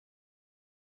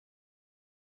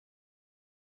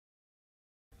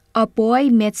A boy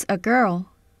meets a girl.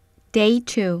 Day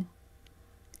 2.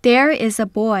 There is a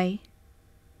boy.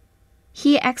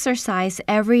 He exercises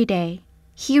every day.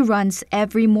 He runs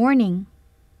every morning.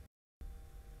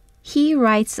 He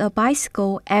rides a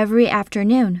bicycle every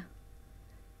afternoon.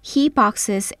 He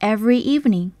boxes every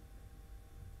evening.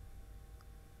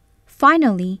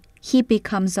 Finally, he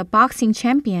becomes a boxing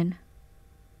champion.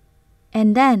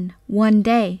 And then, one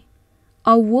day,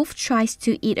 a wolf tries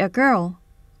to eat a girl.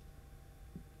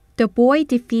 The boy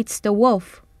defeats the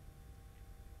wolf.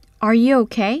 "Are you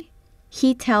okay?"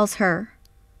 he tells her.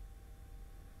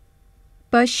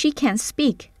 But she can't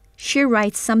speak. She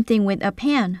writes something with a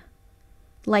pen,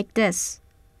 like this.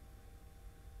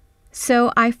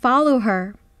 So I follow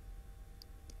her.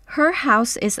 Her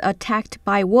house is attacked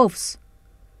by wolves.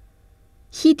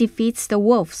 He defeats the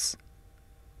wolves.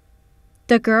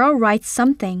 The girl writes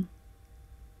something.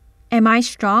 "Am I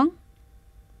strong?"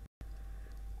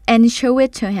 And show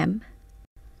it to him.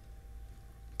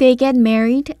 They get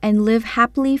married and live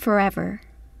happily forever.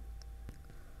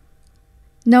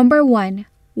 Number 1.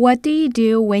 What do you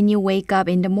do when you wake up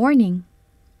in the morning?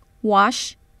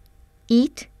 Wash,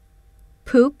 eat,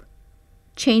 poop,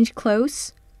 change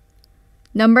clothes.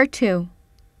 Number 2.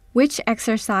 Which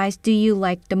exercise do you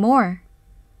like the more?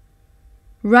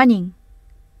 Running,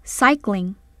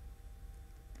 cycling,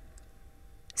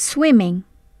 swimming,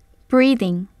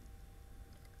 breathing.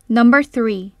 Number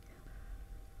 3.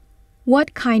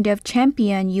 What kind of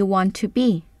champion you want to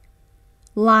be?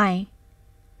 Lie,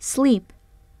 sleep,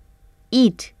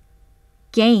 eat,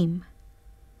 game.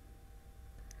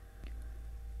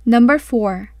 Number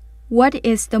 4. What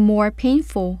is the more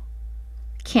painful?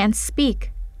 Can't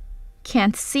speak,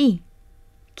 can't see,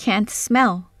 can't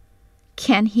smell,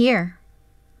 can't hear.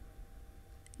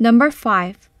 Number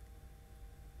 5.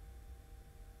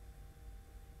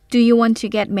 Do you want to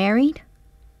get married?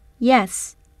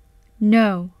 Yes,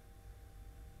 no.